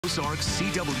Ozark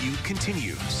CW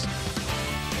continues.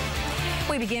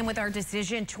 We begin with our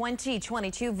decision.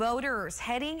 2022 voters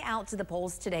heading out to the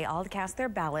polls today, all to cast their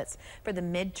ballots for the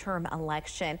midterm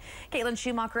election. Caitlin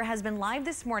Schumacher has been live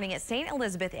this morning at St.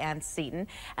 Elizabeth and Seton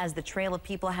as the trail of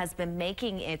people has been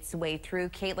making its way through.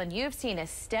 Caitlin, you've seen a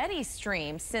steady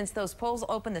stream since those polls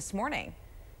opened this morning.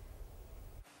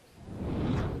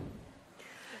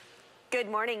 Good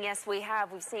morning. Yes, we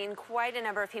have. We've seen quite a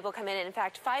number of people come in. In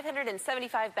fact,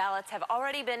 575 ballots have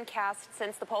already been cast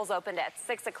since the polls opened at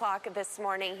 6 o'clock this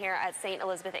morning here at St.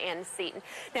 Elizabeth and Seton.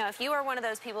 Now, if you are one of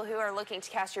those people who are looking to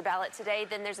cast your ballot today,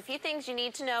 then there's a few things you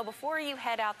need to know before you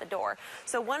head out the door.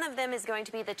 So one of them is going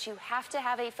to be that you have to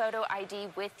have a photo ID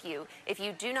with you. If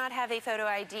you do not have a photo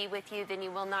ID with you, then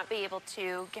you will not be able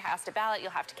to cast a ballot.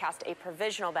 You'll have to cast a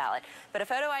provisional ballot. But a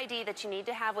photo ID that you need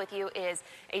to have with you is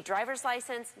a driver's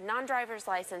license, non-driver's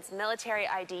license, military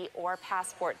ID, or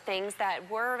passport. Things that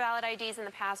were valid IDs in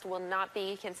the past will not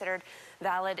be considered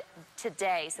valid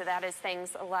today. So that is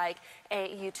things like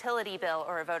a utility bill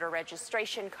or a voter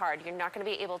registration card. You're not going to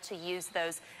be able to use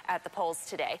those at the polls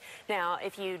today. Now,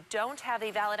 if you don't have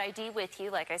a valid ID with you,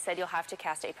 like I said, you'll have to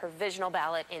cast a provisional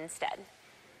ballot instead.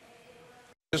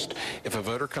 Just if a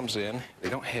voter comes in, they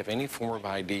don't have any form of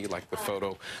ID like the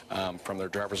photo from their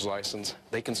driver's license,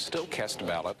 they can still cast a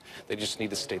ballot. They just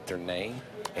need to state their name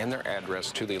and their address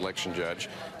to the election judge.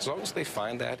 As long as they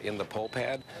find that in the poll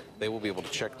pad, they will be able to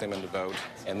check them in to vote,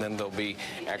 and then they'll be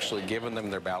actually giving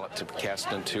them their ballot to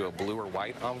cast into a blue or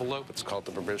white envelope. It's called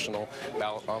the provisional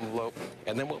ballot envelope.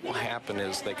 And then what will happen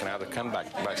is they can either come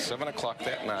back by 7 o'clock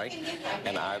that night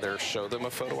and either show them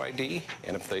a photo ID,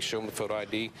 and if they show them the photo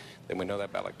ID, then we know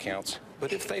that ballot counts.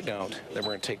 But if they don't, then we're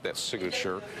going to take that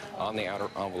signature on the outer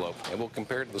envelope and we'll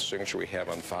compare it to the signature we have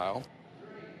on file.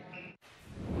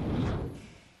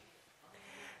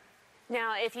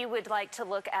 Now, if you would like to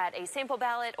look at a sample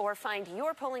ballot or find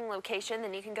your polling location,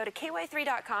 then you can go to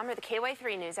KY3.com or the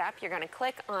KY3 News app. You're going to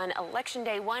click on Election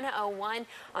Day 101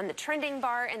 on the trending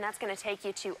bar, and that's going to take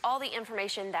you to all the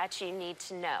information that you need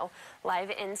to know.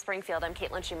 Live in Springfield, I'm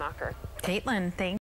Caitlin Schumacher. Caitlin, thanks.